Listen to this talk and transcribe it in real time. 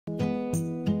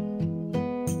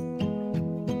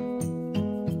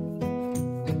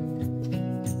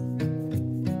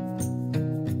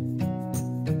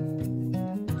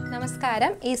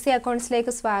നമസ്കാരം ഈസി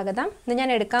അക്കൗണ്ട്സിലേക്ക് സ്വാഗതം. ഇന്ന് ഞാൻ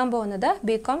എടുക്കാൻ പോകുന്നത്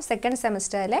BCom second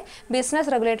സെമസ്റ്ററിലെ business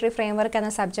regulatory framework എന്ന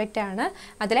സബ്ജക്റ്റ് ആണ്.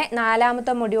 അതിലെ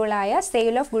നാലാമത്തെ മൊഡ്യൂളായ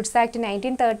സെയിൽ ഓഫ് ഗുഡ്സ് ആക്ട്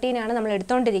 1913 ആണ് നമ്മൾ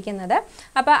എടുത്തുകൊണ്ടിരിക്കുന്നത്.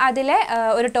 അപ്പോൾ അതിലെ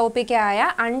ഒരു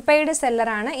ടോപ്പിക്കായ അൺപെയ്ഡ്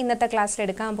സെല്ലറാണ് ഇന്നത്തെ ക്ലാസ്സിൽ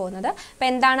എടുക്കാൻ പോകുന്നത്. അപ്പോൾ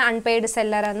എന്താണ് അൺപെയ്ഡ്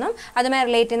സെല്ലർ എന്നും അതുമായി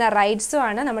റിലേറ്റ് ചെയ്യുന്ന റൈറ്റ്സും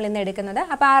ആണ് നമ്മൾ ഇന്ന് എടുക്കുന്നത്.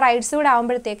 അപ്പോൾ ആ റൈറ്റ്സ് കൂടെ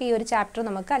ആകുമ്പോഴത്തേക്ക് ഈ ഒരു ചാപ്റ്റർ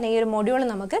നമുക്ക് അല്ലെങ്കിൽ ഈ ഒരു മൊഡ്യൂൾ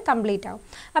നമുക്ക് കംപ്ലീറ്റ് ആവും.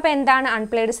 അപ്പോൾ എന്താണ്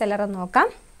അൺപെയ്ഡ് സെല്ലർ എന്ന് നോക്കാം.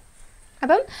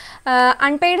 അപ്പം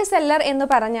അൺപെയ്ഡ് സെല്ലർ എന്ന്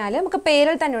പറഞ്ഞാൽ നമുക്ക്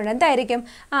പേരിൽ തന്നെ ഉണ്ട്. എന്തായിരിക്കും?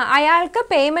 അയാൾക്ക്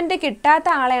പേയ്മെൻറ്റ് കിട്ടാത്ത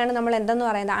ആളെയാണ് നമ്മൾ എന്തെന്ന്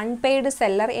പറയുന്നത് അൺപെയ്ഡ്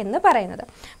സെല്ലർ എന്ന് പറയുന്നത്.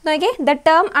 നോക്കിയേ, the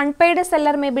term unpaid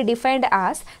seller may be defined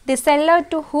as the seller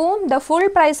to whom the full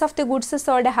price of the goods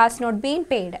sold has not been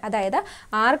paid. അതായത്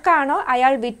ആർക്കാണോ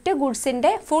അയാൾ വിറ്റ്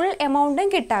ഗുഡ്സിൻ്റെ ഫുൾ എമൗണ്ടും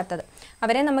കിട്ടാത്തത്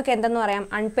അവരെ നമുക്ക് എന്തെന്ന് പറയാം?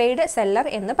 അൺപെയ്ഡ് സെല്ലർ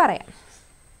എന്ന് പറയാം.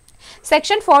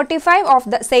 Section 45 of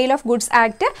the Sale of Goods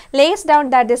Act lays down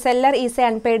that the seller is an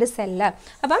unpaid seller.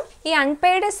 അപ്പം ഈ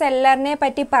അൺപെയ്ഡ് സെല്ലറിനെ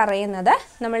പറ്റി പറയുന്നത്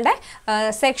നമ്മളുടെ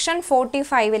സെക്ഷൻ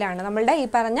 45-ലാണ്. നമ്മളുടെ ഈ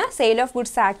പറഞ്ഞ sale of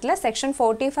goods ആക്ടിലെ section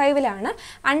 45-ലാണ്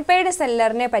unpaid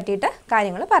സെല്ലറിനെ പറ്റിയിട്ട്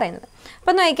കാര്യങ്ങൾ പറയുന്നത്.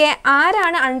 അപ്പം നോക്കിയേ,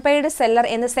 ആരാണ് അൺപെയ്ഡ് സെല്ലർ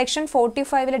എന്ന് സെക്ഷൻ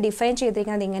 45 ഡിഫൈൻ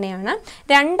ചെയ്തിരിക്കുന്നത് ഇങ്ങനെയാണ്.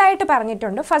 രണ്ടായിട്ട്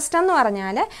പറഞ്ഞിട്ടുണ്ട്. ഫസ്റ്റ് എന്ന്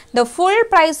പറഞ്ഞാൽ the full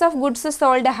price of goods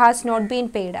sold has not been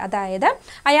paid. അതായത്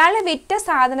അയാൾ വിറ്റ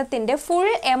സാധനത്തിൻ്റെ ഫുൾ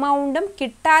എമൗണ്ടും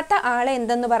കിട്ടാത്ത ആളെ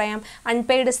എന്തെന്ന് പറയാം?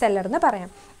 അൺപെയ്ഡ് സെല്ലർ എന്ന് പറയാം.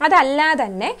 അതല്ലാതെ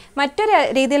തന്നെ മറ്റൊരു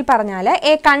രീതിയിൽ പറഞ്ഞാൽ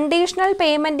A conditional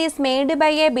payment is made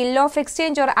by A bill of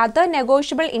exchange or other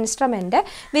negotiable instrument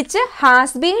which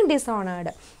has been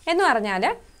ഡിസോണേർഡ് എന്ന് പറഞ്ഞാൽ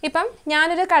ഇപ്പം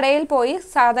ഞാനൊരു കടയിൽ പോയി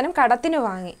സാധനം കടത്തിന്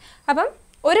വാങ്ങി. അപ്പം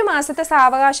ഒരു മാസത്തെ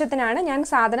സാവകാശത്തിനാണ് ഞാൻ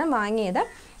സാധനം വാങ്ങിയത്.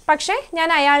 പക്ഷേ ഞാൻ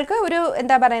അയാൾക്ക് ഒരു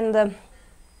എന്താ പറയുന്നത്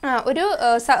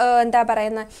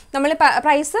നമ്മൾ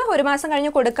പ്രൈസ് ഒരു മാസം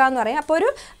കഴിഞ്ഞ് കൊടുക്കാമെന്ന് പറയും. അപ്പോൾ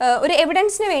ഒരു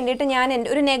എവിഡൻസിന് വേണ്ടിയിട്ട് ഞാൻ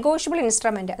ഒരു നെഗോഷ്യബിൾ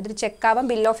ഇൻസ്ട്രുമെൻറ്റ്, അതൊരു ചെക്കാവാം,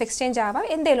 ബിൽ ഓഫ് എക്സ്ചേഞ്ച് ആവാം,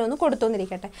 എന്തെങ്കിലും ഒന്ന്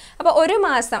കൊടുത്തുന്നിരിക്കട്ടെ. അപ്പോൾ ഒരു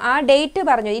മാസം ആ ഡേറ്റ്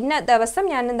പറഞ്ഞു, ഇന്ന ദിവസം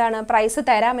ഞാൻ എന്താണ് പ്രൈസ്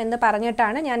തരാമെന്ന്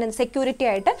പറഞ്ഞിട്ടാണ് ഞാൻ സെക്യൂരിറ്റി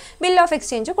ആയിട്ട് ബിൽ ഓഫ്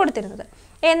എക്സ്ചേഞ്ച് കൊടുത്തിരുന്നത്.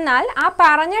 എന്നാൽ ആ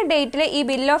പറഞ്ഞ ഡേറ്റിൽ ഈ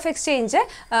ബിൽ ഓഫ് എക്സ്ചേഞ്ച്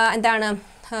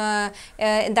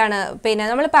പിന്നെ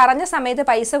നമ്മൾ പറഞ്ഞ സമയത്ത്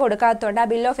പൈസ കൊടുക്കാത്തതുകൊണ്ട് ആ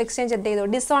ബിൽ ഓഫ് എക്സ്ചേഞ്ച് എന്ത് ചെയ്തു?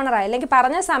 ഡിസോണറായി. അല്ലെങ്കിൽ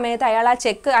പറഞ്ഞ സമയത്ത് അയാൾ ആ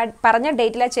ചെക്ക് പറഞ്ഞ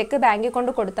ഡേറ്റിൽ ആ ചെക്ക് ബാങ്കിൽ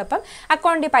കൊണ്ട് കൊടുത്തപ്പം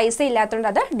അക്കൗണ്ടിൽ പൈസ ഇല്ലാത്തതുകൊണ്ട്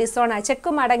അത് ഡിസോണായി,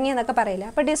 ചെക്ക് മടങ്ങി എന്നൊക്കെ പറയില്ല,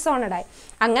 അപ്പോൾ ഡിസോണർഡായി.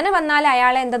 അങ്ങനെ വന്നാൽ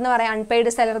അയാളെ എന്തെന്ന് പറയാം?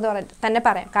 അൺപെയ്ഡ് സെല്ലർ എന്ന് തന്നെ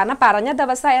പറയാം. കാരണം പറഞ്ഞ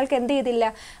ദിവസം അയാൾക്ക് എന്ത്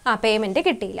ചെയ്തില്ല? പേയ്മെൻറ്റ്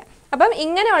കിട്ടിയില്ല. അപ്പം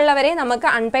ഇങ്ങനെയുള്ളവരെ നമുക്ക്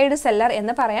അൺപെയ്ഡ് സെല്ലർ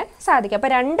എന്ന് പറയാൻ സാധിക്കും.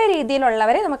 അപ്പോൾ രണ്ട്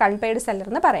രീതിയിലുള്ളവരെ നമുക്ക് അൺപെയ്ഡ് സെല്ലർ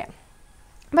എന്ന് പറയാം.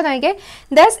 അപ്പോൾ നോക്കിയേ,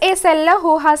 thus a seller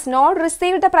who has not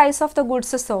received the price of the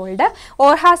goods sold or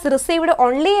has received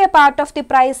only a part of the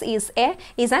price is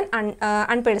an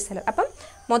unpaid seller. അപ്പം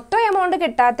മൊത്തം എമൗണ്ട്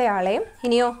കിട്ടാത്ത ആളെയും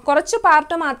ഇനിയോ കുറച്ച്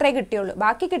പാർട്ട് മാത്രമേ കിട്ടിയുള്ളൂ,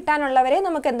 ബാക്കി കിട്ടാനുള്ളവരെ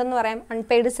നമുക്ക് എന്തെന്ന് പറയാം?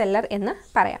 അൺപെയ്ഡ് സെല്ലർ എന്ന്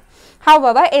പറയാം.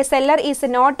 However, a seller is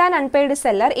not an unpaid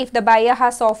seller if the buyer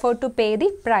has offered to pay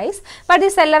the price but the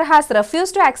seller has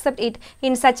refused to accept it.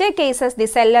 In such a cases, the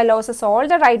seller loses all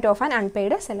the right of an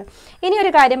unpaid seller. ഇനി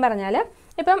ഒരു കാര്യം പറഞ്ഞാൽ,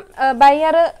 ഇപ്പം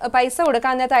buyer പൈസ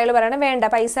കൊടുക്കാൻ നേരത്തെ അയാൾ പറയണം വേണ്ട,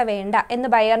 പൈസ വേണ്ട എന്ന്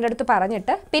ബയ്യറിൻ്റെ അടുത്ത്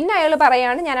പറഞ്ഞിട്ട് പിന്നെ അയാൾ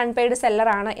പറയാണ് ഞാൻ അൺപെയ്ഡ്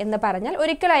സെല്ലറാണ് എന്ന് പറഞ്ഞാൽ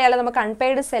ഒരിക്കലും അയാൾ നമുക്ക്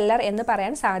അൺപെയ്ഡ് സെല്ലർ എന്ന്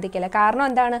പറയാൻ സാധിക്കില്ല. കാരണം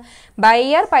എന്താണ്?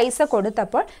 ബയ്യർ പൈസ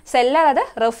കൊടുത്തപ്പോൾ സെല്ലർ അത്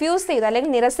റിഫ്യൂസ് ചെയ്തു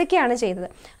അല്ലെങ്കിൽ നിരസിക്കുകയാണ് ചെയ്തത്.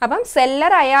 അപ്പം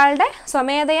സെല്ലർ അയാളുടെ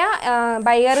സ്വമേധയാ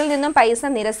ബയ്യറിൽ നിന്നും പൈസ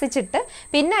നിരസിച്ചിട്ട്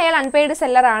പിന്നെ അയാൾ അൺപെയ്ഡ്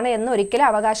സെല്ലറാണ് എന്ന് ഒരിക്കലും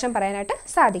അവകാശം പറയാനായിട്ട്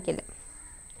സാധിക്കില്ല.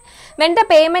 When the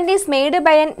payment is made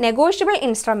by a negotiable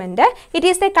instrument, it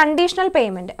is a conditional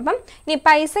payment. അപ്പം ഇനി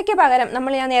പൈസയ്ക്ക് പകരം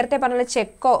ഞാൻ നേരത്തെ പറഞ്ഞ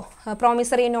ചെക്കോ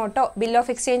പ്രോമിസറി നോട്ടോ ബിൽ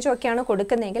ഓഫ് എക്സ്ചേഞ്ചോ ഒക്കെയാണ്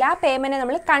കൊടുക്കുന്നതെങ്കിൽ ആ പേയ്മെൻറ്റ്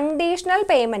നമ്മൾ കണ്ടീഷണൽ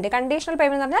പേയ്മെൻറ്റ്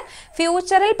എന്ന് പറഞ്ഞാൽ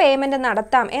ഫ്യൂച്ചറിൽ പേയ്മെൻറ്റ്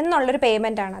നടത്താം എന്നുള്ളൊരു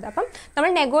പേയ്മെൻ്റ് ആണത്. അപ്പം നമ്മൾ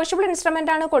നെഗോഷ്യബിൾ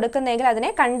ഇൻസ്ട്രുമെൻ്റ് ആണ് കൊടുക്കുന്നതെങ്കിൽ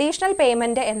അതിനെ കണ്ടീഷണൽ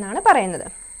പേയ്മെൻറ്റ് എന്നാണ് പറയുന്നത്.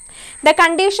 The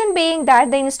condition being that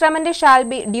the instrument shall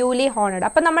be duly honored.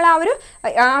 അപ്പം നമ്മൾ ആ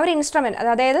ഒരു ഇൻസ്ട്രുമെൻറ്റ്,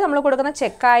 അതായത് നമ്മൾ കൊടുക്കുന്ന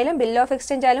ചെക്കായാലും ബിൽ ഓഫ്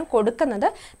എക്സ്ചേഞ്ച് ആയാലും കൊടുക്കുന്നത്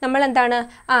നമ്മൾ എന്താണ്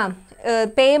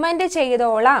പേയ്മെൻറ്റ്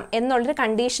ചെയ്തോളാം എന്നുള്ളൊരു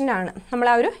കണ്ടീഷനാണ് നമ്മൾ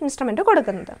ആ ഒരു ഇൻസ്ട്രുമെൻറ്റ്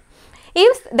കൊടുക്കുന്നത്.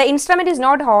 If the instrument is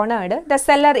not honored, the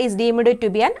seller is deemed to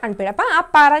be an unpaid. അപ്പം ആ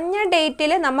പറഞ്ഞ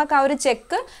ഡേറ്റിൽ നമുക്ക് ആ ഒരു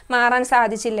ചെക്ക് മാറാൻ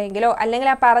സാധിച്ചില്ലെങ്കിലോ അല്ലെങ്കിൽ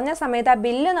ആ പറഞ്ഞ സമയത്ത് ആ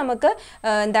ബില്ല് നമുക്ക്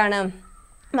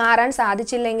മാറാൻ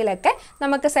സാധിച്ചില്ലെങ്കിലൊക്കെ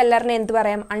നമുക്ക് സെല്ലറിനെ എന്ത്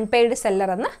പറയാം? അൺപെയ്ഡ്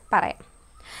സെല്ലർ എന്ന് പറയാം.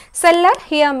 Seller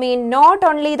here mean not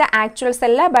only the actual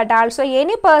seller but also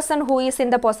any person who is in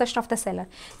the possession of the seller.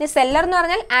 ഈ സെല്ലർ എന്ന്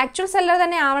പറഞ്ഞാൽ ആക്ച്വൽ സെല്ലർ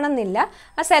തന്നെ ആവണമെന്നില്ല,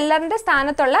 ആ സെല്ലറിൻ്റെ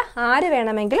സ്ഥാനത്തുള്ള ആര്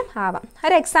വേണമെങ്കിലും ആവാം.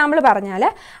 ഒരു എക്സാമ്പിൾ പറഞ്ഞാൽ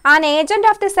an agent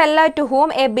of the seller to whom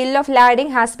a bill of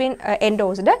lading has been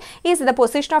endorsed is the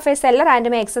position of a seller and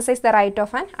may exercise the right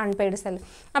of an unpaid seller.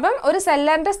 അപ്പം ഒരു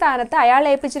സെല്ലറിൻ്റെ സ്ഥാനത്ത് അയാൾ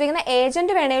ഏൽപ്പിച്ചിരിക്കുന്ന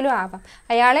ഏജൻറ്റ് വേണമെങ്കിലും ആവാം,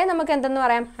 അയാളെ നമുക്ക് എന്തെന്ന്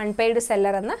പറയാം? അൺപെയ്ഡ്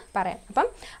സെല്ലർ എന്ന് പറയാം. അപ്പം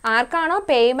ആർക്കാണോ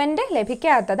പേയ്മെൻറ്റ്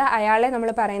ലഭിക്കാത്തത് ചെയ്യുന്നത് അയാളെ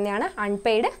നമ്മൾ പറയുന്നതാണ്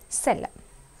അൺപെയ്ഡ് സെല്ലർ.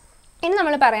 ഇനി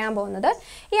നമ്മൾ പറയാൻ പോകുന്നത്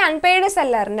ഈ അൺപെയ്ഡ്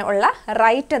സെല്ലറിന് ഉള്ള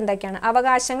റൈറ്റ് എന്തൊക്കെയാണ്,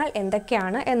 അവകാശങ്ങൾ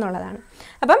എന്തൊക്കെയാണ് എന്നുള്ളതാണ്.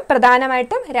 അപ്പം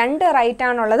പ്രധാനമായിട്ടും 2 റൈറ്റ്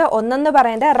ആണുള്ളത്. ഒന്നെന്ന്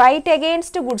പറയുന്നത് റൈറ്റ്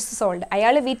എഗെയിൻസ്റ്റ് ഗുഡ്സ് സോൾഡ്,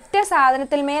 അയാൾ വിറ്റ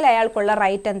സാധനത്തിൽ മേൽ അയാൾക്കുള്ള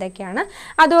റൈറ്റ് എന്തൊക്കെയാണ്.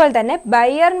 അതുപോലെ തന്നെ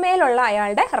ബയറിന്മേലുള്ള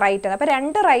അയാളുടെ റൈറ്റ്. അപ്പോൾ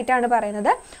 2 റൈറ്റ് ആണ്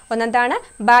പറയുന്നത്. ഒന്നെന്താണ്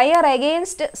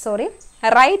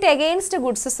right against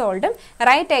goods സോൾഡും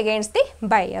right against the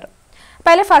buyer.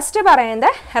 അപ്പോൾ അതിൽ ഫസ്റ്റ്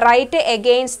പറയുന്നത് right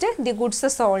against the goods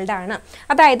sold ആണ്.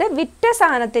 അതായത് വിറ്റ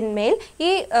സാധനത്തിന്മേൽ ഈ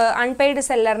അൺപെയ്ഡ്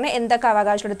സെല്ലറിന് എന്തൊക്കെ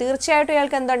അവകാശമുണ്ട്? തീർച്ചയായിട്ടും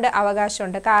ഇയാൾക്ക് എന്തുണ്ട്?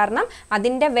 അവകാശമുണ്ട്. കാരണം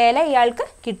അതിൻ്റെ വില ഇയാൾക്ക്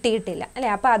കിട്ടിയിട്ടില്ല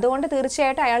അല്ലേ. അപ്പോൾ അതുകൊണ്ട്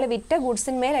തീർച്ചയായിട്ടും അയാൾ വിറ്റ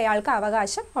ഗുഡ്സിന്മേൽ അയാൾക്ക്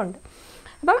അവകാശം ഉണ്ട്.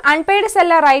 അപ്പം unpaid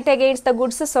seller right against the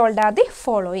goods sold are the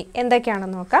following.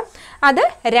 എന്തൊക്കെയാണെന്ന് നോക്കാം. അത്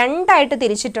 2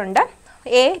 തിരിച്ചിട്ടുണ്ട്.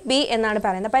 എ ബി എന്നാണ്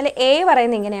പറയുന്നത്. അപ്പോൾ അതിൽ എ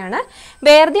പറയുന്നത് ഇങ്ങനെയാണ്,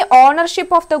 where the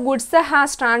ownership of the goods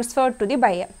has transferred to the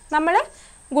buyer. നമ്മൾ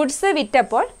ഗുഡ്സ്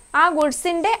വിറ്റപ്പോൾ ആ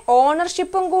ഗുഡ്സിൻ്റെ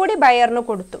ഓണർഷിപ്പും കൂടി ബയറിന്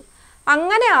കൊടുത്തു.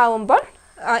 അങ്ങനെ ആവുമ്പോൾ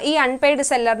ഈ അൺപെയ്ഡ്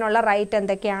സെല്ലറിനുള്ള റൈറ്റ്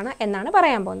എന്തൊക്കെയാണ് എന്നാണ്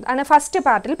പറയാൻ പോകുന്നത്. ആണ് ഫസ്റ്റ്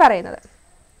പാർട്ടിൽ പറയുന്നത്.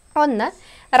 ഒന്ന്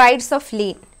റൈറ്റ്സ് ഓഫ്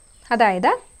ലീൻ.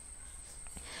 അതായത്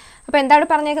അപ്പോൾ എന്താണ്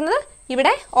പറഞ്ഞേക്കുന്നത്?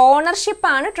 ഇവിടെ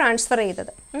ഓണർഷിപ്പാണ് ട്രാൻസ്ഫർ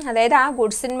ചെയ്തത്. അതായത് ആ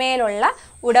ഗുഡ്സിന്മേലുള്ള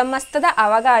ഉടമസ്ഥത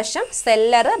അവകാശം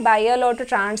സെല്ലർ ബയറിലോട്ട്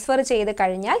ട്രാൻസ്ഫർ ചെയ്ത്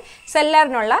കഴിഞ്ഞാൽ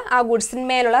സെല്ലറിനുള്ള ആ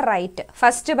ഗുഡ്സിന്മേലുള്ള റൈറ്റ്.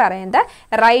 ഫസ്റ്റ് പറയുന്നത്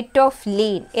റൈറ്റ് ഓഫ്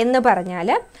ലീൻ എന്ന് പറഞ്ഞാൽ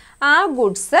ആ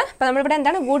ഗുഡ്സ്, അപ്പോൾ നമ്മളിവിടെ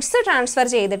എന്താണ്, ഗുഡ്സ് ട്രാൻസ്ഫർ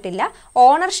ചെയ്തിട്ടില്ല,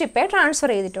 ഓണർഷിപ്പേ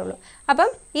ട്രാൻസ്ഫർ ചെയ്തിട്ടുള്ളൂ. അപ്പം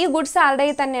ഈ ഗുഡ്സ്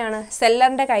ആരുടെ തന്നെയാണ്?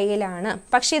 സെല്ലറിൻ്റെ കയ്യിലാണ്.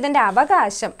 പക്ഷേ ഇതിൻ്റെ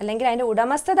അവകാശം അല്ലെങ്കിൽ അതിൻ്റെ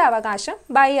ഉടമസ്ഥത അവകാശം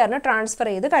ബയറിന് ട്രാൻസ്ഫർ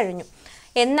ചെയ്ത് കഴിഞ്ഞു.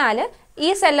 എന്നാൽ ഈ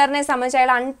സെല്ലറിനെ സംബന്ധിച്ച് അയാൾ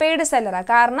അൺപെയ്ഡ് സെല്ലറാണ്.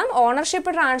 കാരണം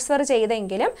ഓണർഷിപ്പ് ട്രാൻസ്ഫർ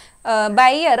ചെയ്തെങ്കിലും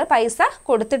ബയർ പൈസ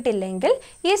കൊടുത്തിട്ടില്ലെങ്കിൽ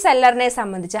ഈ സെല്ലറിനെ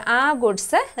സംബന്ധിച്ച് ആ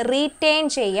ഗുഡ്സ് റീറ്റെയിൻ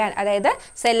ചെയ്യാൻ, അതായത്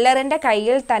സെല്ലറിൻ്റെ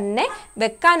കയ്യിൽ തന്നെ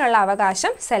വെക്കാനുള്ള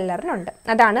അവകാശം സെല്ലറിനുണ്ട്.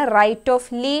 അതാണ് റൈറ്റ് ഓഫ്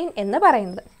ലീൻ എന്ന്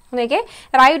പറയുന്നത്. Okay,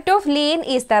 right of lean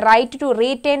is the right to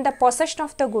retain the possession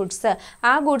of the goods.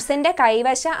 ആ ഗുഡ്സിൻ്റെ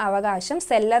കൈവശ അവകാശം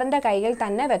സെല്ലറിൻ്റെ കയ്യിൽ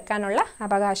തന്നെ വെക്കാനുള്ള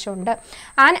അവകാശമുണ്ട്.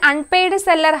 And unpaid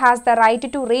seller has the right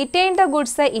to retain the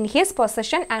goods in his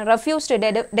possession and refuse to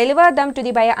deliver them to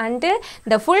the buyer until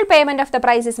the full payment of the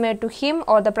price is made to him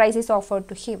or the price is offered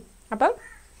to him. അപ്പം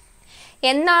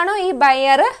എന്നാണോ ഈ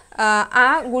buyer ആ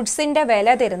ഗുഡ്സിൻ്റെ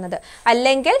വില തരുന്നത്,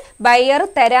 അല്ലെങ്കിൽ buyer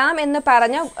തരാം എന്ന്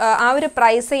പറഞ്ഞ ആ ഒരു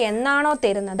പ്രൈസ് എന്നാണോ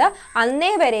തരുന്നത്,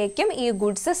 അന്നേ വരേക്കും ഈ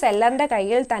ഗുഡ്സ് സെല്ലറിൻ്റെ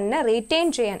കയ്യിൽ തന്നെ റീറ്റെയിൻ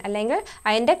ചെയ്യാൻ അല്ലെങ്കിൽ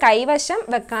അതിൻ്റെ കൈവശം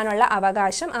വെക്കാനുള്ള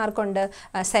അവകാശം ആർക്കുണ്ട്?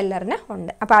 സെല്ലറിന്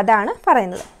ഉണ്ട്. അപ്പോൾ അതാണ്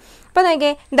പറയുന്നത്. അപ്പോൾ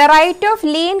നോക്കിയേ, the right of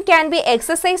lean can be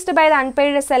exercised by the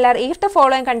unpaid seller if the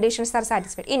following conditions R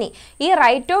satisfied. ഇനി ഈ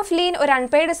റൈറ്റ് ഓഫ് ലീൻ ഒരു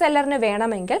അൺപെയ്ഡ് സെല്ലറിന്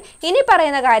വേണമെങ്കിൽ ഇനി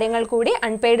പറയുന്ന കാര്യങ്ങൾ കൂടി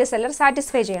അൺപെയ്ഡ് സെല്ലർ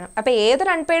സാറ്റിസ്ഫൈ ചെയ്യണം. അപ്പോൾ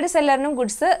ഏതൊരു അൺപെയ്ഡ് സെല്ലറിനും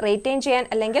ഗുഡ്സ് റീറ്റെയിൻ ചെയ്യാൻ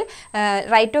അല്ലെങ്കിൽ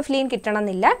റൈറ്റ് ഓഫ് ലീൻ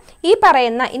കിട്ടണമെന്നില്ല. ഈ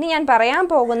പറയുന്ന ഇനി ഞാൻ പറയാൻ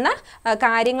പോകുന്ന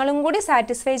കാര്യങ്ങളും കൂടി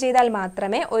സാറ്റിസ്ഫൈ ചെയ്താൽ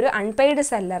മാത്രമേ ഒരു അൺപെയ്ഡ്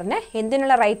സെല്ലറിന്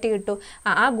എന്തിനുള്ള റൈറ്റ് കിട്ടൂ?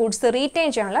 ആ ഗുഡ്സ് റീറ്റെയിൻ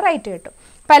ചെയ്യാനുള്ള റൈറ്റ് കിട്ടും.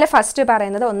 പല ഫസ്റ്റ്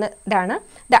പറയുന്നത് ഒന്ന് ഇതാണ്,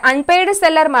 the unpaid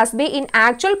seller must be in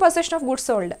actual possession of goods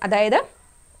sold. അതായത്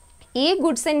ഈ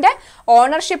ഗുഡ്സിൻ്റെ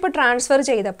ഓണർഷിപ്പ് ട്രാൻസ്ഫർ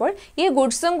ചെയ്തപ്പോൾ ഈ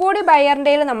ഗുഡ്സും കൂടി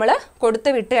ബയറിൻ്റെ നമ്മൾ കൊടുത്ത്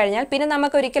വിട്ട് കഴിഞ്ഞാൽ പിന്നെ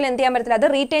നമുക്ക് ഒരിക്കലും എന്ത് ചെയ്യാൻ പറ്റില്ല, അത്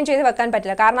റീറ്റെയിൻ ചെയ്ത് വെക്കാൻ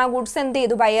പറ്റില്ല. കാരണം ആ ഗുഡ്സ് എന്ത്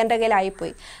ചെയ്തു? ബയറിൻ്റെ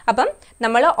കയ്യിലായിപ്പോയി. അപ്പം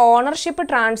നമ്മൾ ഓണർഷിപ്പ്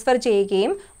ട്രാൻസ്ഫർ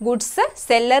ചെയ്യുകയും ഗുഡ്സ്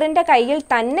സെല്ലറിൻ്റെ കയ്യിൽ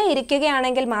തന്നെ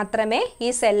ഇരിക്കുകയാണെങ്കിൽ മാത്രമേ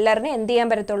ഈ സെല്ലറിന് എന്ത് ചെയ്യാൻ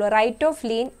പറ്റത്തുള്ളൂ? റൈറ്റ് ഓഫ്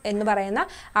ലീൻ എന്ന് പറയുന്ന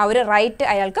ആ ഒരു റൈറ്റ്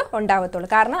അയാൾക്ക് ഉണ്ടാവത്തുള്ളൂ.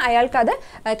 കാരണം അയാൾക്കത്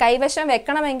കൈവശം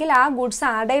വെക്കണമെങ്കിൽ ആ ഗുഡ്സ്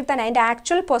ആരുടെ തന്നെ, അതിൻ്റെ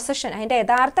ആക്ച്വൽ പൊസഷൻ, അതിൻ്റെ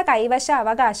യഥാർത്ഥ കൈവശ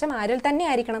അവകാശം ആരിൽ തന്നെ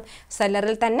ആയിരിക്കണം?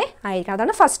 സെല്ലറിൽ തന്നെ ആയിരിക്കണം.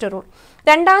 അതാണ് ഫസ്റ്റ് റൂൾ.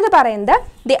 രണ്ടാമത് പറയുന്നത്,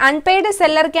 the unpaid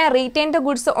seller can retain the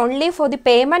goods only for the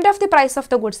payment of the price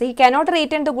of the goods. He cannot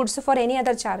retain the goods for any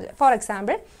other charge. For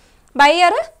example,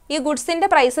 buyer ഈ ഗുഡ്സിൻ്റെ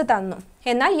price തന്നു,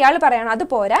 എന്നാൽ ഇയാൾ പറയണം അത്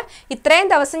പോരാ, ഇത്രയും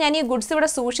ദിവസം ഞാൻ ഈ ഗുഡ്സ് ഇവിടെ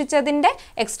സൂക്ഷിച്ചതിൻ്റെ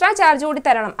എക്സ്ട്രാ ചാർജ് കൂടി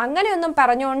തരണം. അങ്ങനെയൊന്നും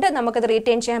പറഞ്ഞുകൊണ്ട് നമുക്കത്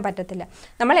റീറ്റെയിൻ ചെയ്യാൻ പറ്റത്തില്ല.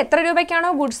 നമ്മൾ എത്ര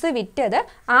രൂപയ്ക്കാണോ ഗുഡ്സ് വിറ്റത്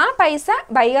ആ പൈസ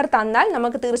ബയർ തന്നാൽ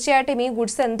നമുക്ക് തീർച്ചയായിട്ടും ഈ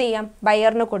ഗുഡ്സ് എന്ത് ചെയ്യാം?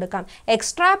 ബയറിന് കൊടുക്കാം.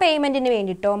 എക്സ്ട്രാ പേയ്മെൻറ്റിന്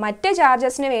വേണ്ടിയിട്ടോ മറ്റ്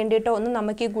ചാർജസിന് വേണ്ടിയിട്ടോ ഒന്നും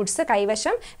നമുക്ക് ഈ ഗുഡ്സ്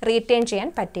കൈവശം റീറ്റെയിൻ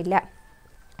ചെയ്യാൻ പറ്റില്ല.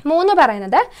 മൂന്ന്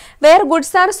പറയുന്നത്, wear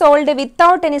goods are sold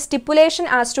without any stipulation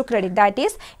as to credit, that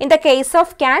is in the case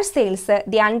of cash sales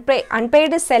the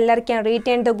unpaid seller can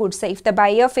retain the goods if the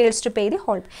buyer fails to pay the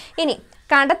whole. ഇനി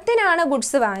കടത്തിനാണ്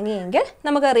goods വാങ്ങിയെങ്കിൽ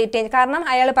നമുക്ക് retain, കാരണം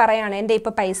അയാൾ പറയുകയാണ് എൻ്റെ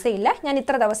ഇപ്പോൾ പൈസ ഇല്ല, ഞാൻ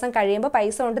ഇത്ര ദിവസം കഴിയുമ്പോൾ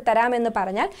പൈസ കൊണ്ട് തരാമെന്ന്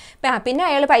പറഞ്ഞാൽ പിന്നെ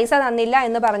അയാൾ പൈസ തന്നില്ല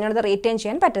എന്ന് പറഞ്ഞുകൊണ്ട് റീറ്റെയിൻ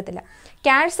ചെയ്യാൻ പറ്റത്തില്ല.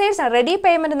 ക്യാഷ് സെയിൽസ് റെഡി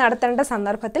പേയ്മെൻറ്റ് നടത്തേണ്ട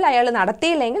സന്ദർഭത്തിൽ അയാൾ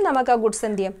നടത്തിയില്ലെങ്കിൽ നമുക്ക് ആ ഗുഡ്സ്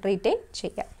എന്ത് ചെയ്യാം? റീറ്റെയിൻ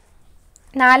ചെയ്യാം.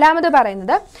 നാലാമത്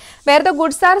പറയുന്നത്, where the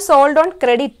goods are sold on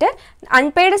credit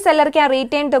unpaid seller can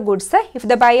retain the goods if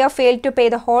the buyer fail to pay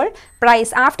the whole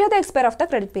price after the expire of the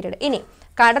credit period. ഇനി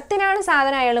കടത്തിനാണ്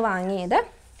സാധനം അയാൾ വാങ്ങിയത്,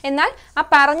 എന്നാൽ ആ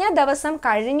പറഞ്ഞ ദിവസം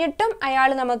കഴിഞ്ഞിട്ടും അയാൾ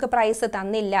നമുക്ക് പ്രൈസ്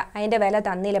തന്നില്ല, അതിൻ്റെ വില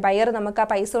തന്നില്ല, ബയർ നമുക്ക് ആ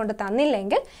പൈസ കൊണ്ട്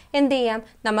തന്നില്ലെങ്കിൽ എന്ത് ചെയ്യാം,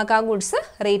 നമുക്ക് ആ ഗുഡ്സ്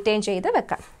റീറ്റെയിൻ ചെയ്ത്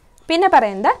വെക്കാം. പിന്നെ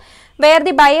പറയുന്നത് where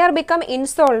the buyer become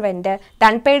insolvent, the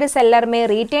unpaid seller may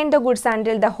retain the goods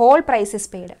until the whole price is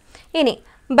paid. ഇനി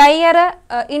ബയർ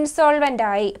ഇൻസോൾവൻ്റ്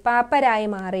ആയി പാപ്പരായി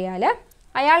മാറിയാൽ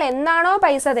അയാൾ എന്നാണോ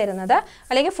പൈസ തരുന്നത്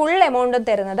അല്ലെങ്കിൽ ഫുൾ എമൗണ്ട്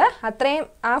തരുന്നത് അത്രയും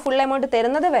ആ ഫുൾ എമൗണ്ട്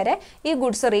തരുന്നത് വരെ ഈ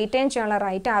ഗുഡ്സ് റീറ്റെയിൻ ചെയ്യാനുള്ള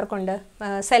റൈറ്റ് ആർക്കുണ്ട്,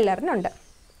 സെല്ലറിനുണ്ട്.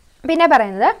 പിന്നെ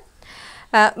പറയുന്നത്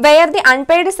where the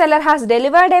unpaid seller has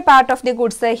delivered a part of the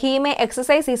goods, he may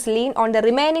exercise his lien on the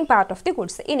remaining part of the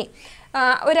goods. ഇനി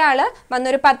ഒരാൾ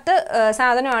വന്നൊരു 10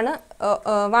 സാധനമാണ്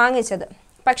വാങ്ങിച്ചത്,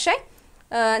 പക്ഷേ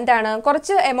എന്താണ്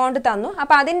കുറച്ച് എമൗണ്ട് തന്നു,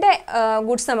 അപ്പോൾ അതിൻ്റെ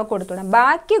ഗുഡ്സ് നമുക്ക് കൊടുത്തുവിടാം.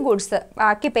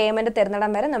 ബാക്കി പേയ്മെൻറ്റ്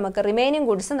തരുന്നിടം വരെ നമുക്ക് റിമൈനിങ്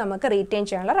ഗുഡ്സ് നമുക്ക് റീറ്റെയിൻ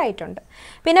ചെയ്യാനുള്ള റൈറ്റ് ഉണ്ട്.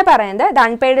 പിന്നെ പറയുന്നത് the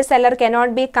unpaid seller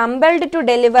cannot be compelled to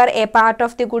deliver A part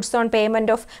of the goods on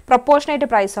payment of proportionate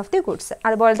price of the goods.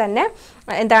 അതുപോലെ തന്നെ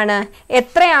എന്താണ്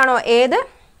എത്രയാണോ ഏത്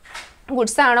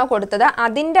ഗുഡ്സ് ആണോ കൊടുത്തത്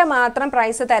അതിൻ്റെ മാത്രം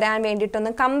പ്രൈസ് തരാൻ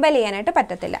വേണ്ടിയിട്ടൊന്നും കമ്പൽ ചെയ്യാനായിട്ട്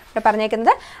പറ്റത്തില്ല. ഇവിടെ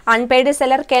പറഞ്ഞേക്കുന്നത് unpaid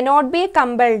seller cannot be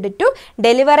compelled to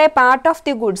deliver A part of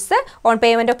the goods on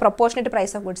payment of proportionate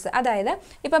price of goods. അതായത്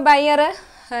ഇപ്പോൾ ബയ്യർ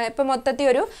ഇപ്പോൾ മൊത്തത്തിൽ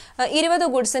ഒരു 20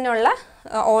 ഗുഡ്സിനുള്ള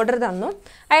ഓർഡർ തന്നു,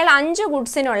 അയാൾ 5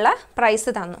 ഗുഡ്സിനുള്ള പ്രൈസ്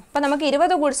തന്നു. അപ്പോൾ നമുക്ക്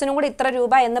 20 ഗുഡ്സിനും കൂടി ഇത്ര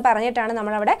രൂപ എന്ന് പറഞ്ഞിട്ടാണ്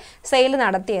നമ്മളവിടെ സെയിൽ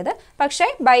നടത്തിയത്. പക്ഷേ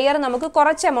ബയ്യർ നമുക്ക്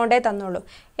കുറച്ച് എമൗണ്ടേ തന്നുള്ളൂ.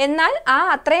 എന്നാൽ ആ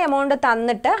അത്രയും എമൗണ്ട്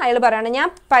തന്നിട്ട് അയാൾ പറയുകയാണ് ഞാൻ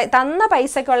തന്ന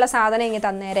പൈസയ്ക്കുള്ള സാധനം ഇങ്ങനെ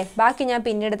തന്നേരെ, ബാക്കി ഞാൻ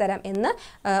പിന്നീട് തരാം എന്ന്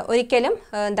ഒരിക്കലും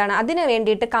എന്താണ് അതിന്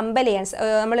വേണ്ടിയിട്ട് കമ്പൽ ചെയ്യാൻ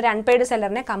നമ്മളൊരു അൺപെയ്ഡ്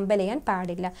സെല്ലറിനെ കമ്പൽ ചെയ്യാൻ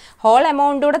പാടില്ല. ഹോൾ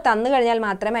എമൗണ്ട് കൂടെ തന്നു കഴിഞ്ഞാൽ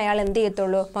മാത്രമേ അയാൾ എന്ത്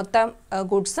ചെയ്യത്തുള്ളൂ, മൊത്തം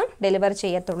ഗുഡ്സും ഡെലിവർ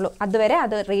ചെയ്യത്തുള്ളൂ. അതുവരെ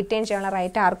അത് റീറ്റെയിൻ ചെയ്യാനുള്ള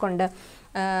റൈറ്റ് ആർക്കുണ്ട്,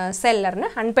 സെല്ലറിന്,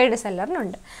 അൺപെയ്ഡ്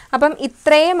സെല്ലറിനുണ്ട്. അപ്പം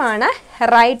ഇത്രയുമാണ്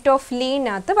റൈറ്റ് ഓഫ്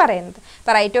ലീനകത്ത് പറയുന്നത്.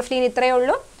 അപ്പോൾ റൈറ്റ് ഓഫ് ലീൻ ഇത്രയേ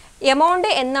ഉള്ളൂ. എമൗണ്ട്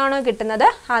എന്നാണോ കിട്ടുന്നത്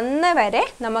അന്ന് വരെ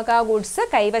നമുക്ക് ആ ഗുഡ്സ്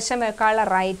കൈവശം വെക്കാനുള്ള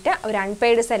റൈറ്റ് ഒരു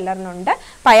അൺപെയ്ഡ് സെല്ലറിനുണ്ട്.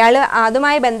 അപ്പോൾ അയാൾ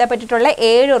അതുമായി ബന്ധപ്പെട്ടിട്ടുള്ള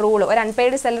 7 റൂൾ, ഒരു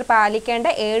അൺപെയ്ഡ് സെല്ലർ പാലിക്കേണ്ട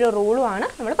 7 റൂളുമാണ്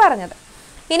നമ്മൾ പറഞ്ഞത്.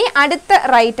 ഇനി അടുത്ത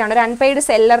റൈറ്റാണ് ഒരു അൺപെയ്ഡ്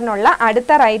സെല്ലറിനുള്ള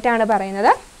അടുത്ത റൈറ്റാണ്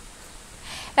പറയുന്നത്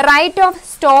right of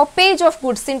stoppage of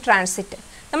goods in transit.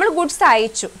 നമ്മൾ ഗുഡ്സ്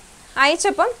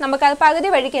അയച്ചപ്പം നമുക്കത് പകുതി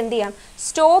വഴിക്ക് എന്ത് ചെയ്യാം,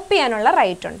 സ്റ്റോപ്പ് ചെയ്യാനുള്ള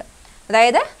റൈറ്റ് ഉണ്ട്.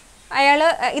 അതായത് അയാൾ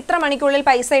ഇത്ര മണിക്കുള്ളിൽ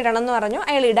പൈസ ഇടണം എന്ന് പറഞ്ഞു,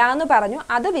 അയാൾ ഇടാമെന്ന് പറഞ്ഞു,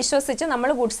 അത് വിശ്വസിച്ച് നമ്മൾ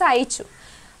ഗുഡ്സ്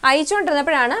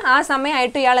അയച്ചുകൊണ്ടിരുന്നപ്പോഴാണ് ആ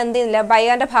സമയമായിട്ട് ഇയാൾ എന്ത് ചെയ്യുന്നില്ല,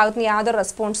 ബയറിൻ്റെ ഭാഗത്ത് നിന്ന് യാതൊരു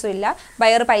റെസ്പോൺസും ഇല്ല,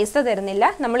 ബയർ പൈസ തരുന്നില്ല,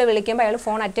 നമ്മൾ വിളിക്കുമ്പോൾ അയാൾ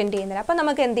ഫോൺ അറ്റൻഡ് ചെയ്യുന്നില്ല. അപ്പോൾ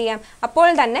നമുക്ക് എന്ത് ചെയ്യാം, അപ്പോൾ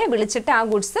തന്നെ വിളിച്ചിട്ട് ആ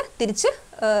ഗുഡ്സ് തിരിച്ച്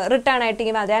റിട്ടേൺ ആയിട്ട്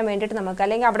ഇങ്ങനെ വരാൻ വേണ്ടിയിട്ട് നമുക്ക്,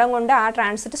 അല്ലെങ്കിൽ അവിടെ കൊണ്ട് ആ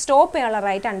ട്രാൻസിറ്റ് സ്റ്റോപ്പ് ചെയ്യാനുള്ള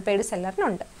റൈറ്റ് അൺപെയ്ഡ്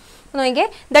സെല്ലറിനുണ്ട്. നോക്കിയേ,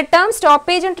 the term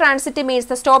stoppage in transit means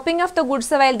the stopping of the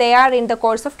goods while they are in the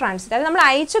course of transit. അത് നമ്മൾ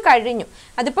അയച്ചു കഴിഞ്ഞു,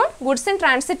 അതിപ്പോൾ ഗുഡ്സ് ഇൻ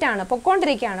ട്രാൻസിറ്റ് ആണ്,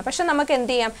 പൊക്കോണ്ടിരിക്കുകയാണ്, പക്ഷെ നമുക്ക്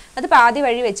എന്ത് ചെയ്യാം, അത് പാതി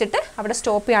വഴി വെച്ചിട്ട് അവിടെ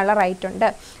സ്റ്റോപ്പ് ചെയ്യാനുള്ള റൈറ്റ് ഉണ്ട്.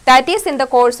 That is in the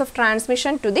course of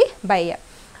transmission to the buyer.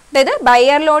 അതായത്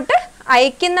ബയറിലോട്ട്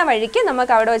അയക്കുന്ന വഴിക്ക്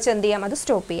നമുക്ക് അവിടെ വെച്ച് എന്ത് ചെയ്യാം, അത്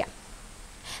സ്റ്റോപ്പ് ചെയ്യാം.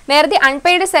 Where the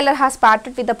unpaid seller has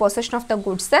parted with the possession of the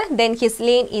goods, then his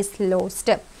lien is lost.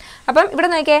 അപ്പം ഇവിടെ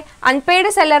നോക്കിയേ, അൺപെയ്ഡ്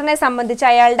സെല്ലറിനെ സംബന്ധിച്ച്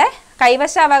അയാളുടെ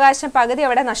കൈവശാവകാശം പകുതി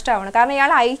അവിടെ നഷ്ടമാണ്, കാരണം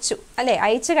ഇയാൾ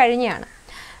അയച്ചു കഴിഞ്ഞാണ്.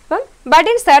 അപ്പം but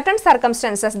in certain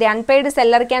circumstances the unpaid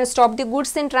seller can stop the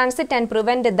goods in transit and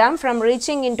prevent them from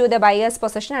reaching into the buyer's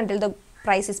possession until the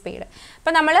price is paid.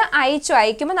 അപ്പോൾ നമ്മൾ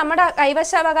അയക്കുമ്പോൾ നമ്മുടെ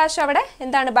കൈവശാവകാശം അവിടെ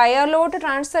എന്താണ്, ബയറിലോട്ട്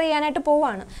ട്രാൻസ്ഫർ ചെയ്യാനായിട്ട്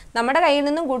പോവുകയാണ്, നമ്മുടെ കയ്യിൽ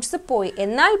നിന്നും ഗുഡ്സ് പോയി.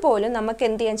 എന്നാൽ പോലും നമുക്ക്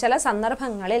എന്ത് ചെയ്യാം, ചില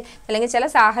സന്ദർഭങ്ങളിൽ അല്ലെങ്കിൽ ചില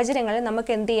സാഹചര്യങ്ങളിൽ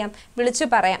നമുക്ക് എന്ത് ചെയ്യാം, വിളിച്ചു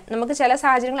പറയാം. നമുക്ക് ചില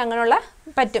സാഹചര്യങ്ങൾ അങ്ങനെയുള്ള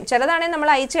പറ്റും, ചിലതാണെങ്കിൽ നമ്മൾ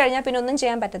അയച്ചു കഴിഞ്ഞാൽ പിന്നെ ഒന്നും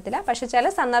ചെയ്യാൻ പറ്റത്തില്ല. പക്ഷേ ചില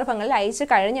സന്ദർഭങ്ങളിൽ അയച്ചു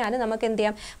കഴിഞ്ഞാൽ നമുക്ക് എന്ത്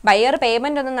ചെയ്യാം, ബയർ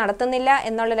പേയ്മെൻ്റ് ഒന്നും നടത്തുന്നില്ല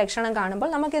എന്നുള്ള ലക്ഷണം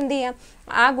കാണുമ്പോൾ നമുക്ക് എന്ത് ചെയ്യാം,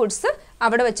 ആ ഗുഡ്സ്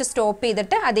അവിടെ വെച്ച് സ്റ്റോപ്പ്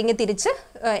ചെയ്തിട്ട് അതിങ്ങ് തിരിച്ച്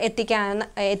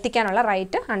എത്തിക്കാനുള്ള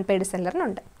right unpaid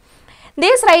സെല്ലറിനുണ്ട്.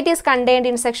 This right is contained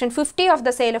in section 50 of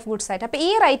the sale of goods act. അപ്പോൾ ഈ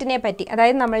റൈറ്റിനെ പറ്റി,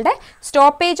 അതായത് നമ്മളുടെ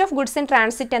stoppage of goods in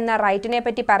transit എന്ന റൈറ്റിനെ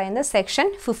പറ്റി പറയുന്നത് section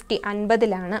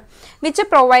 50 which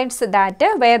provides that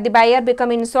were the buyer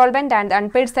become insolvent and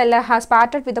unpaid seller has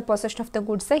parted with the possession of the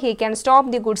goods he can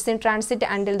stop the goods in transit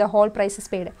until the whole price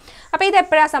is paid. അപ്പോൾ ഇത്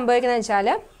എപ്പോഴാണ് സംഭവിക്കുന്നത് വെച്ചാൽ,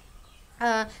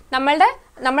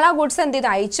 നമ്മൾ ആ goods എന്ത് ചെയ്തു,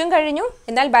 അയച്ചും കഴിഞ്ഞു,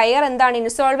 എന്നാൽ ബയർ എന്താണ്,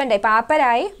 ഇൻസോൾവെൻ്റ് ആയി,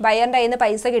 പാപ്പരായി, ബയറിൻ്റെ കയ്യിൽ നിന്ന്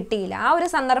പൈസ കിട്ടിയില്ല. ആ ഒരു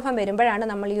സന്ദർഭം വരുമ്പോഴാണ്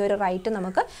നമ്മൾ ഈ ഒരു റൈറ്റ്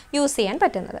നമുക്ക് യൂസ് ചെയ്യാൻ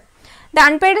പറ്റുന്നത്. The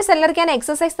unpaid seller can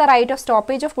exercise the right of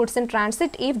stoppage of goods in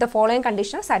transit if the following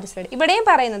condition R satisfied. ഇവിടെയും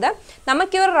പറയുന്നത്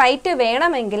നമുക്ക് ഈ ഒരു റൈറ്റ്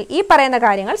വേണമെങ്കിൽ ഈ പറയുന്ന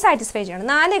കാര്യങ്ങൾ സാറ്റിസ്ഫൈ ചെയ്യണം.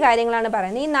 4 കാര്യങ്ങളാണ്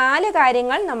പറയുന്നത്. ഈ 4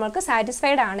 കാര്യങ്ങൾ നമുക്ക്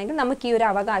സാറ്റിസ്ഫൈഡ് ആണെങ്കിൽ നമുക്ക് ഈ ഒരു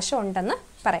അവകാശം ഉണ്ടെന്ന്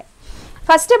പറയാം.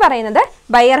 ഫസ്റ്റ് പറയുന്നത്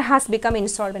buyer has become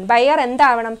insolvent. Buyer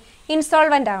എന്താവണം?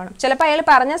 Insolvent ആവണം. ചിലപ്പോൾ അയാൾ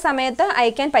പറഞ്ഞ സമയത്ത്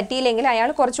അയക്കാൻ പറ്റിയില്ലെങ്കിൽ അയാൾ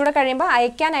കുറച്ചുകൂടെ കഴിയുമ്പോൾ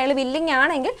അയക്കാൻ അയാൾ വില്ലിങ്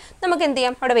ആണെങ്കിൽ നമുക്ക് എന്ത്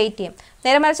ചെയ്യാം? അവിടെ വെയിറ്റ് ചെയ്യാം.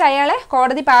 നേരെ മറിച്ച് അയാളെ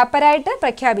കോടതി പാപ്പരായിട്ട്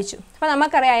പ്രഖ്യാപിച്ചു. അപ്പോൾ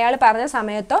നമുക്കറിയാം അയാൾ പറഞ്ഞ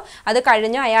സമയത്തോ അത്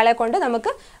കഴിഞ്ഞോ അയാളെ കൊണ്ട്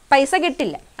നമുക്ക് പൈസ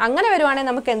കിട്ടില്ല. അങ്ങനെ വരുവാണെങ്കിൽ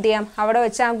നമുക്ക് എന്ത് ചെയ്യാം? അവിടെ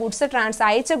വെച്ച് ആ ഗുഡ്സ്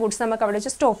അയച്ച ഗുഡ്സ് നമുക്ക് അവിടെ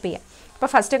വെച്ച് സ്റ്റോപ്പ് ചെയ്യാം. അപ്പോൾ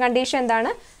ഫസ്റ്റ് കണ്ടീഷൻ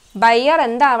എന്താണ്? ബയർ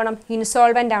എന്താവണം?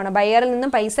 ഇൻസോൾവെന്റ് ആവണം. ബയറിൽ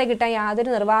നിന്നും പൈസ കിട്ടാൻ യാതൊരു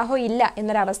നിർവാഹവും ഇല്ല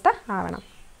എന്നൊരവസ്ഥ ആവണം.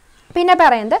 പിന്നെ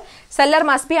പറയുന്നത് seller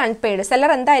must be unpaid.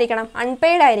 Seller എന്തായിരിക്കണം?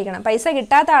 അൺപെയ്ഡ് ആയിരിക്കണം. പൈസ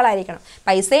കിട്ടാത്ത ആളായിരിക്കണം.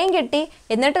 പൈസയും കിട്ടി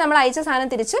എന്നിട്ട് നമ്മൾ അയച്ച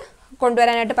സാധനം തിരിച്ച്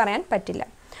കൊണ്ടുവരാനായിട്ട് പറയാൻ പറ്റില്ല.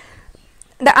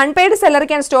 The unpaid seller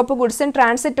can stop goods in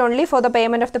transit only for the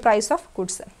payment of the price of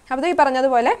goods. അപ്പോൾ ഈ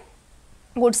പറഞ്ഞതുപോലെ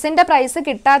ഗുഡ്സിൻ്റെ പ്രൈസ്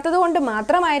കിട്ടാത്തത് കൊണ്ട്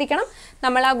മാത്രമായിരിക്കണം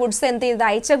നമ്മൾ ആ ഗുഡ്സ് എന്ത് ചെയ്ത്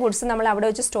അയച്ച ഗുഡ്സ് നമ്മൾ അവിടെ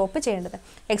വെച്ച് സ്റ്റോപ്പ് ചെയ്യേണ്ടത്.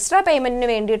 എക്സ്ട്രാ പേയ്മെൻറ്റിന്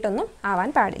വേണ്ടിയിട്ടൊന്നും ആവാൻ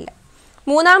പാടില്ല.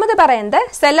 മൂന്നാമത് പറയുന്നത്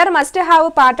seller must have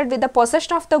parted with the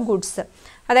possession of the goods.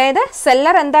 അതായത്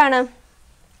സെല്ലർ എന്താണ്?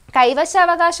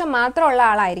 കൈവശാവകാശം മാത്രമുള്ള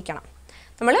ആളായിരിക്കണം.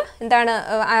 നമ്മൾ എന്താണ്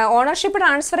ഓണർഷിപ്പ്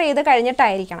ട്രാൻസ്ഫർ ചെയ്ത്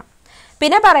കഴിഞ്ഞിട്ടായിരിക്കണം.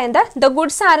 പിന്നെ പറയുന്നത് the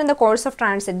goods are in the course of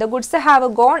transit. The goods have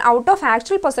gone out of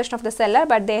actual possession of the seller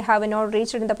but they have not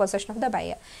reached in the possession of the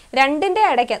buyer. രണ്ടിൻ്റെ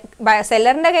ഇടയ്ക്ക്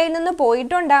സെല്ലറിൻ്റെ കയ്യിൽ നിന്ന്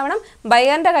പോയിട്ടുണ്ടാവണം,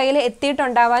 ബയറിൻ്റെ കയ്യിൽ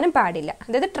എത്തിയിട്ടുണ്ടാവാനും പാടില്ല.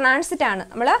 അതായത് ട്രാൻസിറ്റ് ആണ്,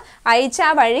 നമ്മൾ അയച്ച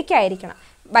ആ വഴിക്കായിരിക്കണം.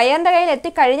 ബയറിൻ്റെ കയ്യിൽ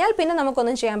എത്തിക്കഴിഞ്ഞാൽ പിന്നെ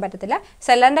നമുക്കൊന്നും ചെയ്യാൻ പറ്റത്തില്ല.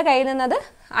 സെല്ലറിൻ്റെ കയ്യിൽ നിന്നത്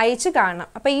അയച്ച് കാണണം.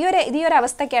 അപ്പോൾ ഈ ഒരു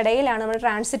അവസ്ഥയ്ക്കിടയിലാണ് നമ്മൾ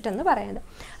ട്രാൻസിറ്റ് എന്ന് പറയുന്നത്.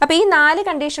 അപ്പോൾ ഈ 4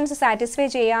 കണ്ടീഷൻസ് സാറ്റിസ്ഫൈ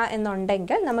ചെയ്യുക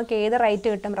എന്നുണ്ടെങ്കിൽ നമുക്ക് ഏത് റൈറ്റ്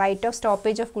കിട്ടും? Right of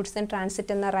stoppage of goods in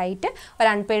transit എന്ന റൈറ്റ് ഒരു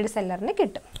അൺപെയ്ഡ് സെല്ലറിന്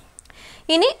കിട്ടും.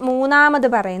 ഇനി മൂന്നാമത്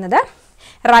പറയുന്നത്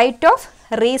റൈറ്റ് ഓഫ്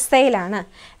റീസെയിൽ ആണ്.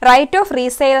 റൈറ്റ് ഓഫ്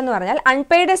റീസെയിൽ എന്ന് പറഞ്ഞാൽ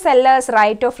unpaid sellers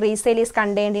right of resale is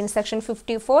contained in section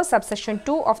 54 subsection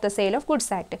 2 of the sale of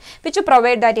goods act which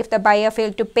provide that if the buyer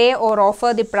fail to pay or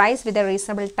offer the price with a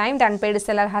reasonable time the unpaid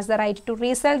seller has the right to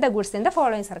resell the goods in the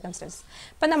following circumstances.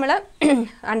 അപ്പം നമ്മൾ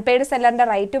unpaid സെല്ലറിൻ്റെ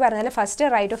right പറഞ്ഞാൽ first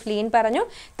right of lean പറഞ്ഞു,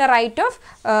 the right of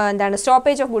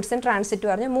stoppage of goods in transit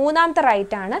പറഞ്ഞു. മൂന്നാമത്തെ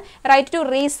right ആണ് right to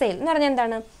resale എന്ന് പറഞ്ഞാൽ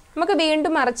എന്താണ്? നമുക്ക്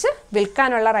വീണ്ടും മറിച്ച്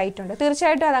വിൽക്കാനുള്ള റൈറ്റ് ഉണ്ട്.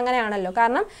 തീർച്ചയായിട്ടും അതങ്ങനെയാണല്ലോ.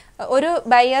 കാരണം ഒരു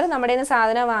ബയർ നമ്മുടെ നിന്ന്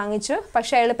സാധനം വാങ്ങിച്ചു,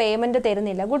 പക്ഷേ അയാൾ പേയ്മെൻറ്റ്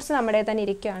തരുന്നില്ല, ഗുഡ്സ് നമ്മുടെ തന്നെ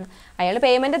ഇരിക്കുകയാണ്. അയാൾ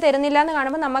പേയ്മെൻറ്റ് തരുന്നില്ല എന്ന്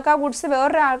കാണുമ്പോൾ നമുക്ക് ആ ഗുഡ്സ്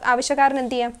വേറൊരു ആവശ്യക്കാരന്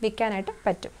എന്ത് ചെയ്യാം? വിൽക്കാനായിട്ട്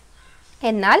പറ്റും.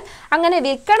 എന്നാൽ അങ്ങനെ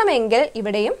വിൽക്കണമെങ്കിൽ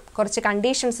ഇവിടെയും കുറച്ച്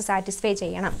കണ്ടീഷൻസ് സാറ്റിസ്ഫൈ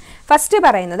ചെയ്യണം. ഫസ്റ്റ്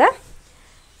പറയുന്നത്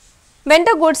when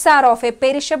the goods are of a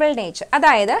perishable nature.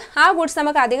 അതായത് ആ ഗുഡ്സ്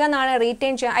നമുക്ക് അധികം നാളെ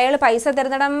റീറ്റെയിൻ ചെയ്യാം, അയാൾ പൈസ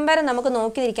തരുന്നിടം വരെ നമുക്ക്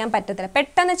നോക്കിയിരിക്കാൻ പറ്റത്തില്ല,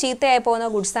 പെട്ടെന്ന് ചീത്തയായി പോകുന്ന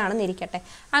ഗുഡ്സ് ആണെന്ന് ഇരിക്കട്ടെ.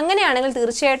 അങ്ങനെയാണെങ്കിൽ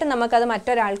തീർച്ചയായിട്ടും നമുക്കത്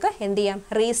മറ്റൊരാൾക്ക് എന്ത് ചെയ്യാം?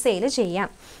 റീസെയിൽ ചെയ്യാം.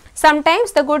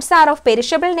 Sometimes the goods are of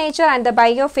perishable nature and the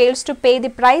buyer fails to pay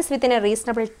the price within a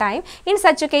reasonable time. In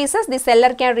such cases, the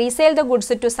seller can resell the goods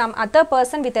to some other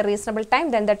person with a reasonable time.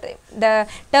 Then the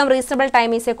term reasonable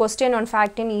time is a question on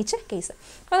fact in each case.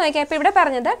 അപ്പോൾ നോക്കിയാൽ ഇപ്പോൾ ഇവിടെ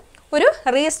പറഞ്ഞത് ഒരു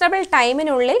reasonable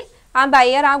ടൈമിനുള്ളിൽ ആ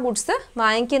buyer ആ goods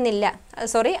വാങ്ങിക്കുന്നില്ല,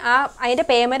 അതിൻ്റെ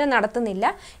payment നടത്തുന്നില്ല.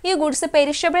 ഈ ഗുഡ്സ്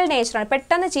പെരിഷബിൾ നേച്ചറാണ്,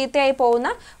 പെട്ടെന്ന് ചീത്തയായി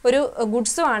പോകുന്ന ഒരു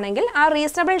ഗുഡ്സും ആണെങ്കിൽ ആ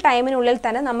റീസണബിൾ ടൈമിനുള്ളിൽ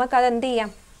തന്നെ നമുക്കത് എന്ത്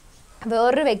ചെയ്യാം?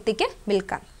 വേറൊരു വ്യക്തിക്ക്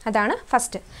വിൽക്കാം. അതാണ്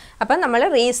ഫസ്റ്റ്. അപ്പം നമ്മൾ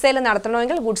റീസെയിൽ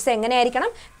നടത്തണമെങ്കിൽ ഗുഡ്സ് എങ്ങനെയായിരിക്കണം?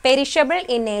 പെരിഷബിൾ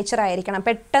ഇൻ നേച്ചർ ആയിരിക്കണം,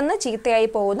 പെട്ടെന്ന് ചീത്തയായി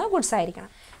പോകുന്ന ഗുഡ്സ്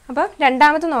ആയിരിക്കണം. അപ്പോൾ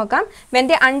രണ്ടാമത് നോക്കാം. when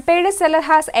the unpaid seller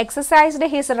has exercised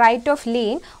his right of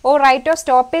lien or right of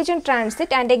stoppage in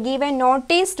transit and given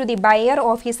notice to the buyer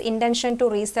of his intention to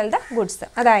resell the goods.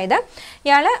 അതായത്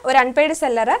ഇയാൾ ഒരു unpaid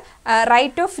seller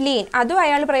right of lean അതും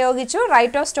അയാൾ പ്രയോഗിച്ചു,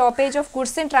 right of stoppage of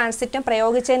goods in ട്രാൻസിറ്റും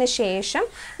പ്രയോഗിച്ചതിന് ശേഷം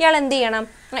ഇയാൾ എന്ത് ചെയ്യണം?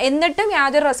 എന്നിട്ടും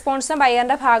യാതൊരു റെസ്പോൺസും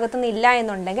ബയറിൻ്റെ ഭാഗത്തു നിന്ന് ഇല്ല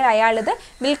എന്നുണ്ടെങ്കിൽ അയാളിത്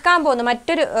വിൽക്കാൻ പോകുന്നു,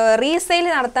 മറ്റൊരു റീസെയിൽ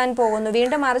നടത്താൻ പോകുന്നു,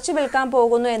 വീണ്ടും മറിച്ച് വിൽക്കാൻ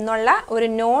പോകുന്നു എന്നുള്ള ഒരു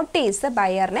നോട്ടീസ്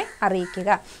ബയറിനെ അറിയിക്കുക.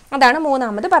 അതാണ്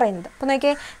മൂന്നാമത് പറയുന്നത്. അപ്പോൾ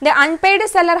നോക്കിയേ, the unpaid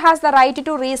seller has the right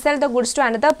to resell the goods to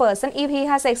another person if he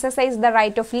has exercise the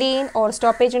right of lean or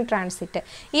stoppage in transit.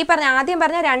 ആദ്യം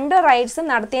പറഞ്ഞ 2 റൈറ്റ്സും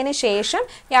നടത്തിയതിന് ശേഷം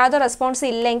യാതൊരു റെസ്പോൺസ്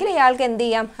ഇല്ലെങ്കിൽ ഇയാൾക്ക് എന്ത്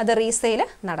ചെയ്യാം? അത് റീസെയിൽ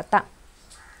നടത്താം.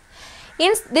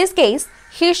 In this case,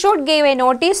 he should give a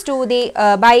notice to the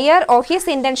buyer of his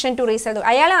intention to resell.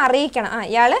 അയാളെ അറിയിക്കണം,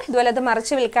 ഇയാൾ ഇതുപോലെ അത്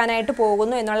മറിച്ച് വിൽക്കാനായിട്ട്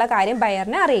പോകുന്നു എന്നുള്ള കാര്യം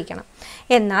ബയറിനെ അറിയിക്കണം.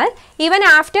 എന്നാൽ even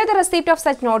after the receipt of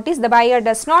such notice, the buyer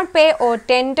does not pay or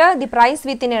tender the price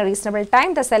within a reasonable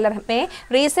time, the seller may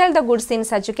resell the goods. In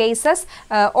such cases,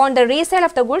 on the resale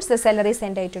of the goods, the seller is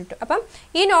entitled to. അപ്പം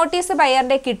ഈ notice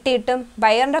ബയറിൻ്റെ കിട്ടിയിട്ടും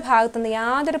ബയറിൻ്റെ ഭാഗത്തുനിന്ന്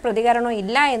യാതൊരു പ്രതികരണവും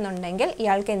ഇല്ല എന്നുണ്ടെങ്കിൽ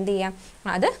ഇയാൾക്ക് എന്ത് ചെയ്യാം?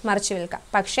 അത് മറിച്ച് വിൽക്കാം.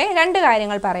 പക്ഷേ 2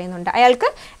 കാര്യങ്ങൾ പറയുന്നുണ്ട്. അയാൾക്ക്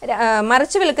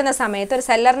മറിച്ച് വിൽക്കുന്ന സമയത്ത് ഒരു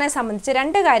സെല്ലറിനെ സംബന്ധിച്ച്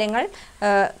 2 കാര്യങ്ങൾ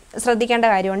ശ്രദ്ധിക്കേണ്ട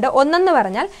കാര്യമുണ്ട്. ഒന്നെന്ന്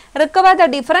പറഞ്ഞാൽ recover the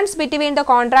difference between the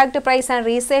contract price and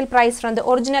resale price from the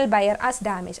original buyer as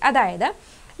damage. അതായത്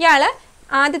ഇയാൾ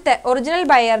ആദ്യത്തെ ഒറിജിനൽ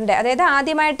ബയറിൻ്റെ, അതായത്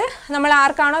ആദ്യമായിട്ട് നമ്മൾ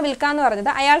ആർക്കാണോ വിൽക്കാമെന്ന്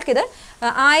പറഞ്ഞത് അയാൾക്കിത്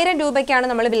 1000 രൂപയ്ക്കാണ്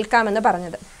നമ്മൾ വിൽക്കാമെന്ന്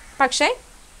പറഞ്ഞത്. പക്ഷേ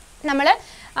നമ്മൾ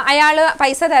അയാൾ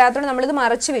പൈസ തരാത്തതുകൊണ്ട് നമ്മളിത്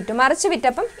മറിച്ച്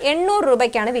വിറ്റപ്പം 800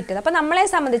 രൂപയ്ക്കാണ് വിറ്റത്. അപ്പോൾ നമ്മളെ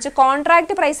സംബന്ധിച്ച്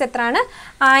കോൺട്രാക്റ്റ് പ്രൈസ് എത്രയാണ്?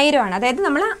 1000 ആണ്. അതായത്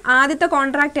നമ്മൾ ആദ്യത്തെ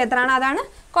കോൺട്രാക്റ്റ് എത്രയാണ്? അതാണ്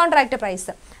കോൺട്രാക്റ്റ്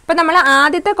പ്രൈസ്. അപ്പോൾ നമ്മൾ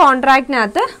ആദ്യത്തെ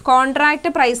കോൺട്രാക്റ്റിനകത്ത് കോൺട്രാക്റ്റ്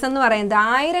പ്രൈസ് എന്ന് പറയുന്നത്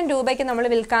 1000 രൂപയ്ക്ക് നമ്മൾ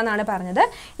വിൽക്കാമെന്നാണ് പറഞ്ഞത്.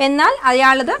 എന്നാൽ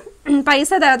അയാളത് പൈസ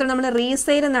തരാത്തതുകൊണ്ട് നമ്മൾ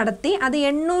റീസെയിൽ നടത്തി, അത്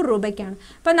 800 രൂപയ്ക്കാണ്.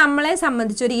 അപ്പോൾ നമ്മളെ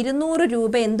സംബന്ധിച്ച് ഒരു 200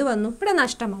 രൂപ എന്ത് വന്നു? ഇവിടെ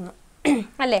നഷ്ടം വന്നു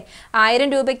അല്ലേ?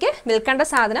 1000 രൂപയ്ക്ക് വിൽക്കേണ്ട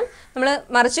സാധനം നമ്മൾ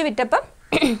മറിച്ച് വിറ്റപ്പം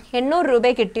 800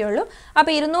 രൂപയെ കിട്ടിയുള്ളൂ.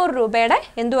 അപ്പോൾ 200 രൂപയുടെ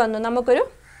എന്ത് വന്നു? നമുക്കൊരു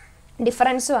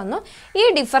ഡിഫറൻസ് വന്നു. ഈ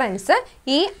ഡിഫറൻസ്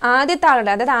ഈ ആദ്യത്തെ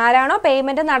ആളുടെ, അതായത് ആരാണോ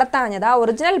പേയ്മെൻറ്റ് നടത്താഞ്ഞത് ആ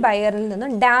ഒറിജിനൽ ബയറിൽ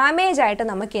നിന്നും ഡാമേജ് ആയിട്ട്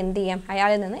നമുക്ക് എന്ത് ചെയ്യാം?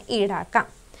 അയാളിൽ നിന്ന് ഈടാക്കാം.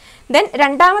 ദെൻ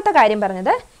രണ്ടാമത്തെ കാര്യം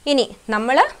പറഞ്ഞത്, ഇനി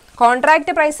നമ്മൾ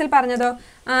കോൺട്രാക്റ്റ് പ്രൈസിൽ പറഞ്ഞതോ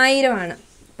 1000 ആണ്,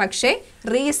 പക്ഷേ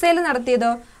റീസെയിൽ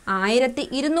നടത്തിയതോ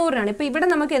 1200 ഇപ്പോൾ ഇവിടെ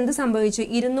നമുക്ക് എന്ത് സംഭവിച്ചു?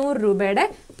 200 രൂപയുടെ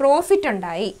പ്രോഫിറ്റ്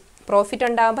ഉണ്ടായി. പ്രോഫിറ്റ്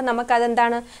ഉണ്ടാകുമ്പോൾ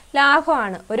നമുക്കതെന്താണ്?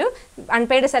 ലാഭമാണ്. ഒരു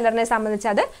അൺപെയ്ഡ് സെല്ലറിനെ സംബന്ധിച്ച്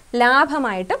അത്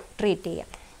ലാഭമായിട്ടും ട്രീറ്റ് ചെയ്യാം.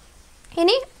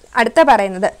 ഇനി അടുത്ത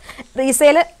പറയുന്നത്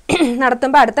റീസെയിൽ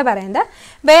നടത്തുമ്പോൾ അടുത്ത പറയുന്നത്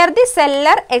where the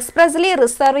seller expressly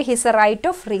reserve his right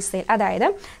of resale. അതായത്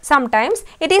sometimes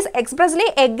it is expressly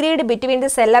agreed between the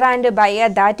seller and buyer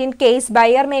that in case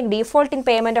buyer make default in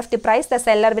payment of the praise the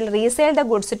seller will resale the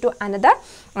goods to another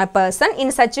person. In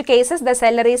such cases the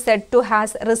seller is said to has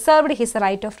reserved his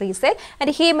right of resale and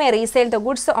he may resell the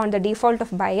goods on the default of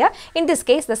buyer. In this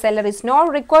case the seller is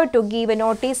not required to give a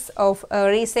notice of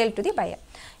resale to the buyer.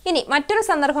 ഇനി മറ്റൊരു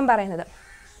സന്ദർഭം പറയുന്നത്,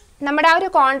 നമ്മുടെ ആ ഒരു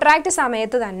contract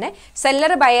സമയത്ത് തന്നെ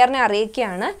seller ബയറിനെ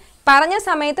അറിയിക്കുകയാണ്, പറഞ്ഞ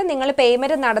സമയത്ത് നിങ്ങൾ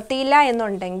പേയ്മെൻറ്റ് നടത്തിയില്ല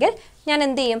എന്നുണ്ടെങ്കിൽ ഞാൻ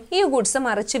എന്ത് ചെയ്യും? ഈ ഗുഡ്സ്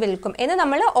മറിച്ച് വിൽക്കും എന്ന്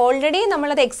നമ്മൾ ഓൾറെഡി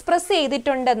നമ്മളത് എക്സ്പ്രസ്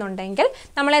ചെയ്തിട്ടുണ്ടെന്നുണ്ടെങ്കിൽ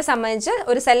നമ്മളെ സംബന്ധിച്ച്,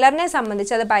 ഒരു സെല്ലറിനെ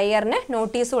സംബന്ധിച്ച് അത് ബയറിന്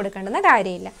നോട്ടീസ് കൊടുക്കേണ്ടുന്ന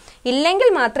കാര്യമില്ല. ഇല്ലെങ്കിൽ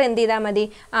മാത്രം എന്ത് ചെയ്താൽ മതി?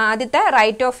 ആദ്യത്തെ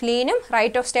right of ലീനും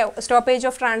right of stoppage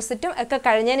of ട്രാൻസിറ്റും ഒക്കെ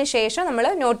കഴിഞ്ഞതിന് ശേഷം നമ്മൾ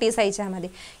നോട്ടീസ് അയച്ചാൽ മതി.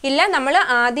 ഇല്ല, നമ്മൾ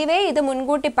ആദ്യമേ ഇത്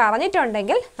മുൻകൂട്ടി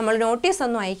പറഞ്ഞിട്ടുണ്ടെങ്കിൽ നമ്മൾ നോട്ടീസ്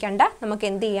ഒന്നും അയക്കണ്ട, നമുക്ക്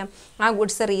എന്ത് ചെയ്യാം? ആ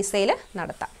ഗുഡ്സ് റീസെയിൽ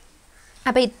നടത്താം.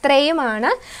 അപ്പോൾ ഇത്രയുമാണ്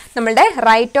നമ്മളുടെ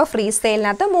റൈറ്റ് ഓഫ്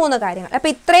റീസെയിലിനകത്ത് 3 കാര്യങ്ങൾ. അപ്പോൾ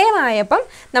ഇത്രയും ആയപ്പം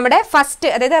നമ്മുടെ ഫസ്റ്റ്,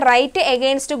 അതായത് right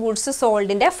against goods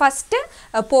സോൾഡിൻ്റെ first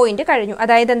point കഴിഞ്ഞു.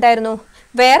 അതായത് എന്തായിരുന്നു?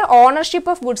 Where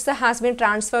ownership of goods has been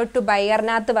transferred to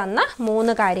ബയറിനകത്ത് വന്ന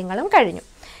 3 കാര്യങ്ങളും കഴിഞ്ഞു.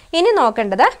 ഇനി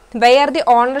നോക്കേണ്ടത് wear the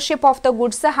ownership of the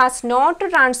goods has not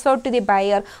transferred to the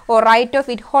buyer or right of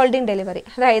it holding delivery.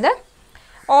 അതായത്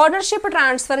ownership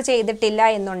transfer ചെയ്തിട്ടില്ല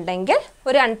എന്നുണ്ടെങ്കിൽ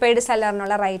ഒരു അൺപെയ്ഡ്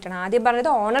സെല്ലറിനുള്ള റൈറ്റാണ്. ആദ്യം പറഞ്ഞത്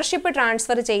ഓണർഷിപ്പ്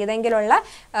ട്രാൻസ്ഫർ ചെയ്തെങ്കിലുള്ള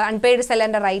അൺപെയ്ഡ്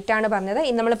സെല്ലറിൻ്റെ റൈറ്റാണ് പറഞ്ഞത്.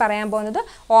 ഇന്ന് നമ്മൾ പറയാൻ പോകുന്നത്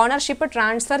ഓണർഷിപ്പ്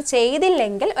ട്രാൻസ്ഫർ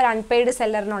ചെയ്തില്ലെങ്കിൽ ഒരു അൺപെയ്ഡ്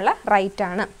സെല്ലറിനുള്ള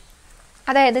റൈറ്റാണ്.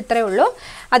 അതായത് ഇത്രയേ ഉള്ളൂ.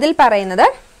 അതിൽ പറയുന്നത്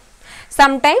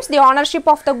sometimes the ownership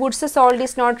of the goods sold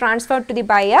is not transferred to the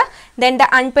buyer, then the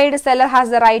unpaid seller has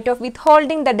the right of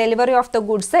withholding the delivery of the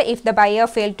goods if the buyer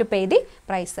failed to pay the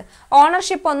price.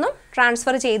 Ownership ഒന്നും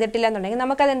transfer ചെയ്തിട്ടില്ല എന്നുണ്ടെങ്കിൽ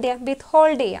നമുക്കത് എന്ത് ചെയ്യാം?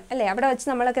 Withhold ചെയ്യാം അല്ലേ? അവിടെ വെച്ച്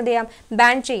നമ്മൾക്ക് എന്ത് ചെയ്യാം?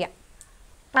 ബാൻ ചെയ്യാം.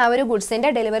 ആ ഒരു ഗുഡ്സിൻ്റെ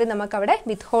ഡെലിവറി നമുക്ക് അവിടെ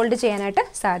വിത്ത്ഹോൾഡ് ചെയ്യാനായിട്ട്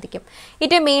സാധിക്കും.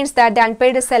 It means that the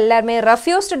unpaid seller may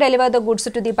refuse to deliver the goods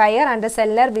to the buyer and the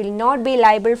seller will not be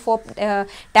liable four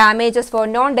damages four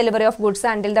non delivery of goods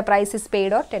until the price is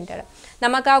paid or tendered.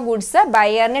 നമുക്ക് ആ goods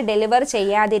ബയറിന് deliver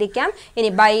ചെയ്യാതിരിക്കാം. ഇനി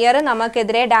buyer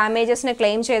നമുക്കെതിരെ ഡാമേജസിന്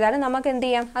claim ചെയ്താലും നമുക്ക് എന്ത്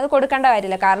ചെയ്യാം? അത് കൊടുക്കേണ്ട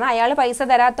കാര്യമില്ല. കാരണം അയാൾ പൈസ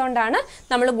തരാത്തതുകൊണ്ടാണ്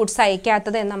നമ്മൾ ഗുഡ്സ്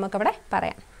അയക്കാത്തത് എന്ന് നമുക്കവിടെ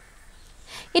പറയാം.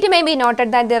 It may be noted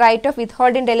that the right of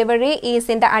withholding delivery is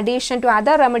in the addition to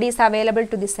other remedies available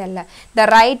to the seller. The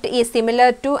right is similar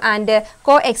to and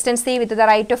co-extensive with the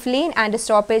right of lien and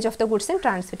stoppage of the goods in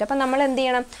transit. അപ്പോൾ നമ്മൾ എന്ത്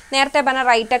ചെയ്യണം? നേരത്തെ പറഞ്ഞ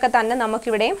right ഒക്കെ തന്നെ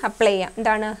നമുക്കിവിടെയും apply ചെയ്യാം.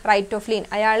 എന്താണ്? Right of lean.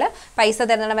 അയാൾ പൈസ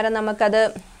തരുന്ന വരെ നമുക്കത്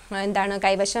എന്താണ്?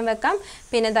 കൈവശം വെക്കാം.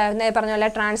 പിന്നെ പറഞ്ഞ പോലെ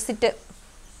ട്രാൻസിറ്റ്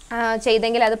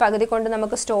ചെയ്തെങ്കിൽ അത് പകുതി കൊണ്ട്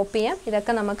നമുക്ക് സ്റ്റോപ്പ് ചെയ്യാം.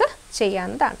 ഇതൊക്കെ നമുക്ക്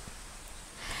ചെയ്യാവുന്നതാണ്.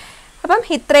 അപ്പം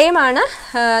ഇത്രയുമാണ്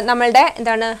നമ്മളുടെ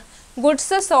എന്താണ്?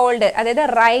 ഗുഡ്സ് സോൾഡ്, അതായത്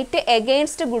റൈറ്റ്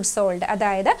എഗെയിൻസ്റ്റ് ഗുഡ്സ് സോൾഡ്.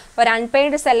 അതായത് ഒരു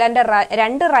അൺപെയ്ഡ് സെല്ലറിൻ്റെ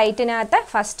 2 റൈറ്റിനകത്ത്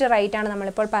ഫസ്റ്റ് റൈറ്റാണ്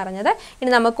നമ്മളിപ്പോൾ പറഞ്ഞത്.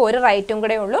 ഇനി നമുക്ക് ഒരു റൈറ്റും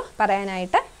കൂടെ ഉള്ളൂ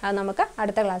പറയാനായിട്ട്. അത് നമുക്ക്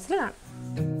അടുത്ത ക്ലാസ്സിൽ കാണാം.